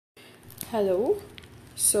Hello.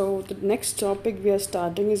 So the next topic we are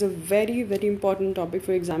starting is a very important topic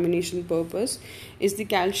for examination purpose is the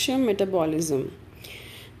calcium metabolism.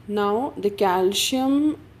 Now the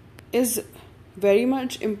calcium is very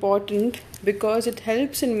much important because it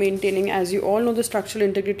helps in maintaining, as you all know, the structural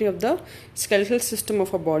integrity of the skeletal system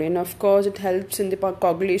of our body, and of course it helps in the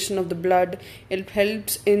coagulation of the blood. It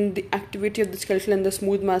helps in the activity of the skeletal and the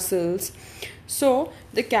smooth muscles. So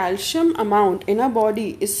the calcium amount in our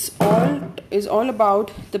body is all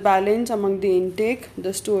about the balance among the intake,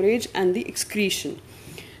 the storage and the excretion.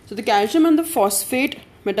 So the calcium and the phosphate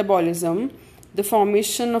metabolism, the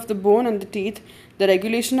formation of the bone and the teeth, the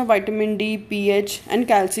regulation of vitamin D, pH and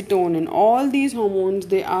calcitonin, all these hormones,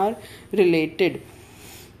 they are related.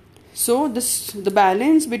 So the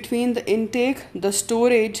balance between the intake, the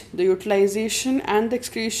storage, the utilization and the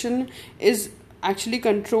excretion is actually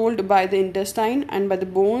controlled by the intestine and by the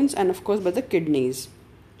bones and of course by the kidneys.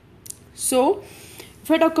 So if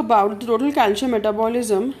I talk about the total calcium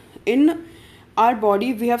metabolism in our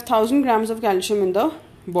body, we have 1000 grams of calcium in the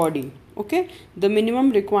body. Okay, the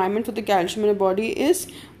minimum requirement for the calcium in the body is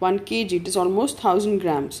 1 kg. It is almost 1000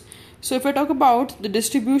 grams. So if I talk about the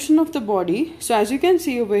distribution of the body, so as you can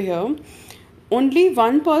see over here, only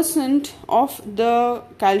 1% of the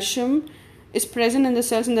calcium is present in the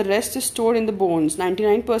cells and the rest is stored in the bones.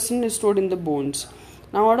 99% is stored in the bones.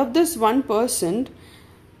 Now out of this 1%,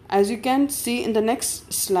 as you can see in the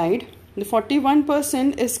next slide, the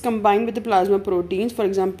 41% is combined with the plasma proteins, for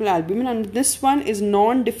example albumin, and this one is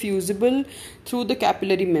non-diffusible through the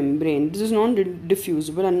capillary membrane. This is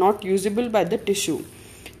non-diffusible and not usable by the tissue.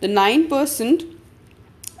 The 9%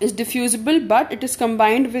 is diffusible, but it is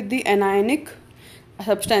combined with the anionic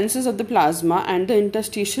substances of the plasma and the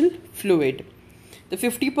interstitial fluid. The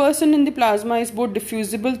 50% in the plasma is both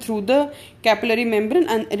diffusible through the capillary membrane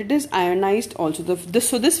and it is ionized also.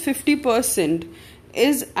 So this 50%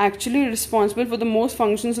 is actually responsible for the most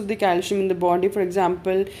functions of the calcium in the body. For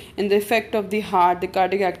example, in the effect of the heart, the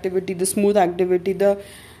cardiac activity, the smooth activity, the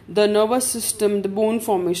nervous system, the bone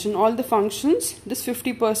formation, all the functions, this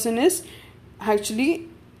 50% is actually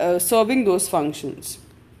serving those functions.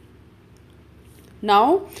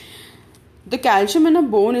 Now, the calcium in a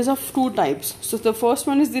bone is of two types. So the first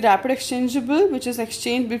one is the rapid exchangeable, which is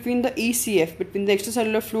exchanged between the ECF, between the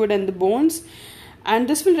extracellular fluid and the bones, and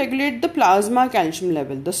this will regulate the plasma calcium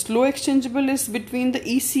level. The slow exchangeable is between the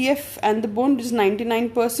ECF and the bone, which is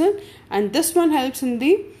 99%, and this one helps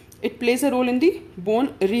it plays a role in the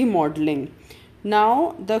bone remodeling.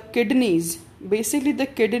 Now the kidneys, basically the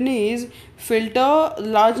kidneys filter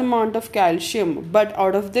large amount of calcium, but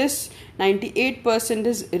out of this 98%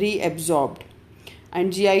 is reabsorbed.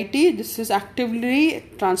 And GIT, this is actively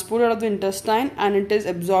transported out of the intestine and it is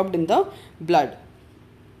absorbed in the blood.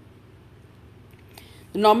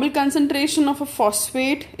 The normal concentration of a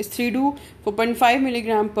phosphate is 3 to 4.5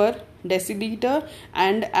 milligram per deciliter,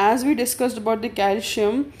 and as we discussed about the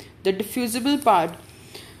calcium, the diffusible part,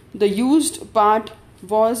 the used part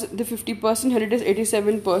was the 50%, here it is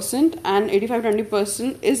 87%, and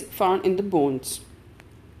 85-20% is found in the bones.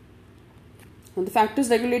 And the factors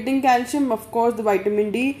regulating calcium, of course, the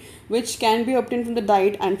vitamin D, which can be obtained from the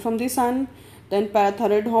diet and from the sun, then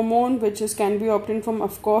parathyroid hormone, which can be obtained from,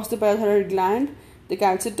 of course, the parathyroid gland, the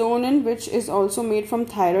calcitonin, which is also made from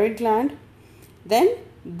thyroid gland, then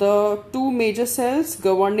the two major cells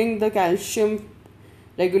governing the calcium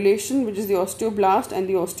regulation, which is the osteoblast and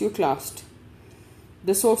the osteoclast.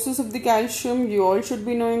 The sources of the calcium, you all should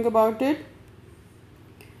be knowing about it.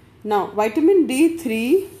 Now, vitamin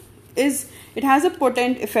D3 it has a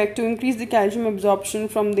potent effect to increase the calcium absorption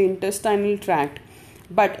from the intestinal tract.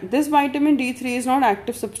 But this vitamin D3 is not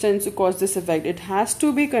active substance to cause this effect. It has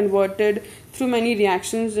to be converted through many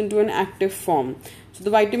reactions into an active form. So the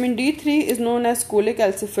vitamin D3 is known as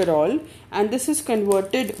cholecalciferol, and this is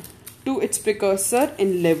converted to its precursor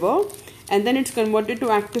in liver, and then it's converted to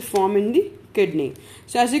active form in the kidney.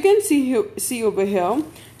 So as you can see over here,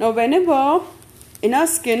 now whenever in our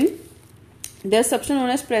skin there's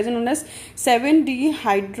substance present known as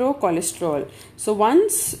 7-dehydrocholesterol. So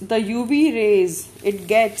once the UV rays,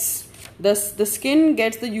 the skin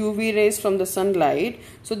gets the UV rays from the sunlight.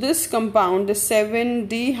 So this compound, the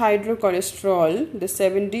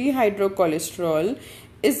 7-dehydrocholesterol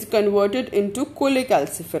is converted into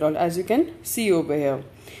cholecalciferol, as you can see over here.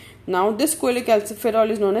 Now this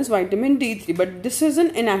cholecalciferol is known as vitamin D3, but this is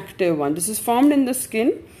an inactive one. This is formed in the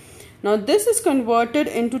skin. Now this is converted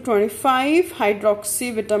into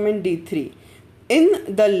 25-hydroxy vitamin D3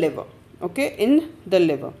 in the liver. Okay, in the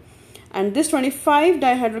liver. And this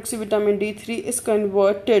 25-dihydroxy vitamin D3 is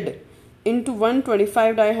converted into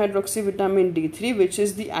 125 dihydroxy vitamin D3, which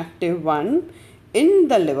is the active one, in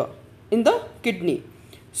the liver, in the kidney.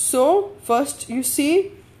 So first you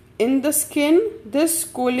see in the skin, this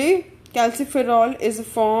cholecalciferol is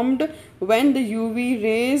formed when the UV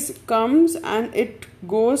rays comes and it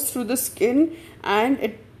goes through the skin and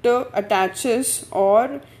it attaches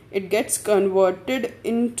or it gets converted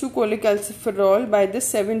into cholecalciferol by the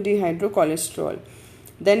 7-dehydrocholesterol.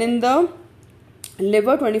 Then in the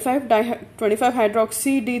liver, 25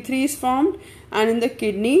 hydroxy D3 is formed, and in the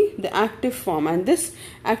kidney the active form, and this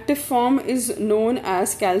active form is known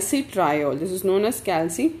as calcitriol. This is known as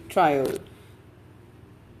calcitriol.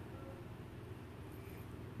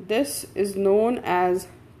 This is known as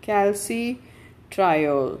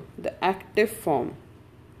calcitriol, the active form.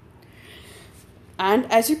 And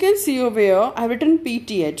as you can see over here, I have written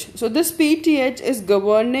PTH. So this PTH is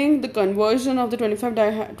governing the conversion of the 25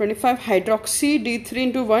 hydroxy D3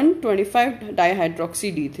 into 125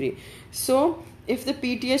 dihydroxy D3. So if the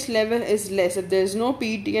PTH level is less, if there is no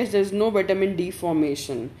PTH, there is no vitamin D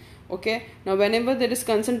formation. Okay. Now whenever there is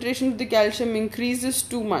concentration of the calcium increases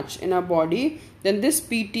too much in our body, then this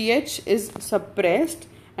PTH is suppressed.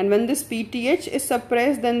 And when this PTH is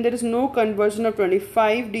suppressed, then there is no conversion of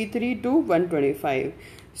 25 D3 to 125.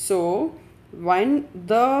 So when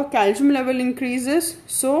the calcium level increases,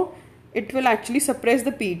 so it will actually suppress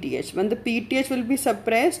the PTH. When the PTH will be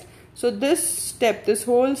suppressed, so this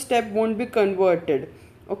whole step won't be converted.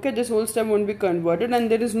 Okay, this whole step won't be converted and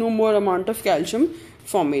there is no more amount of calcium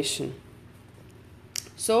formation.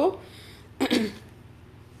 So the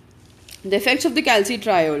effects of the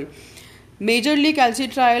calcitriol. Majorly,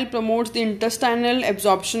 calcitriol promotes the intestinal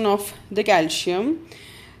absorption of the calcium.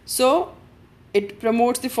 So it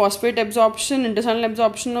promotes the phosphate absorption, intestinal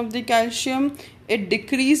absorption of the calcium. It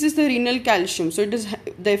decreases the renal calcium. So it is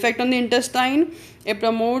the effect on the intestine. It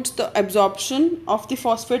promotes the absorption of the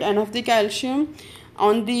phosphate and of the calcium.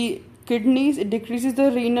 On the kidneys, it decreases the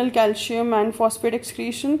renal calcium and phosphate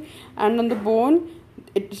excretion. And on the bone,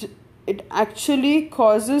 it actually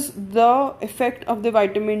causes the effect of the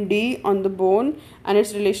vitamin D on the bone and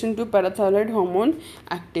its relation to parathyroid hormone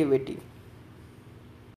activity.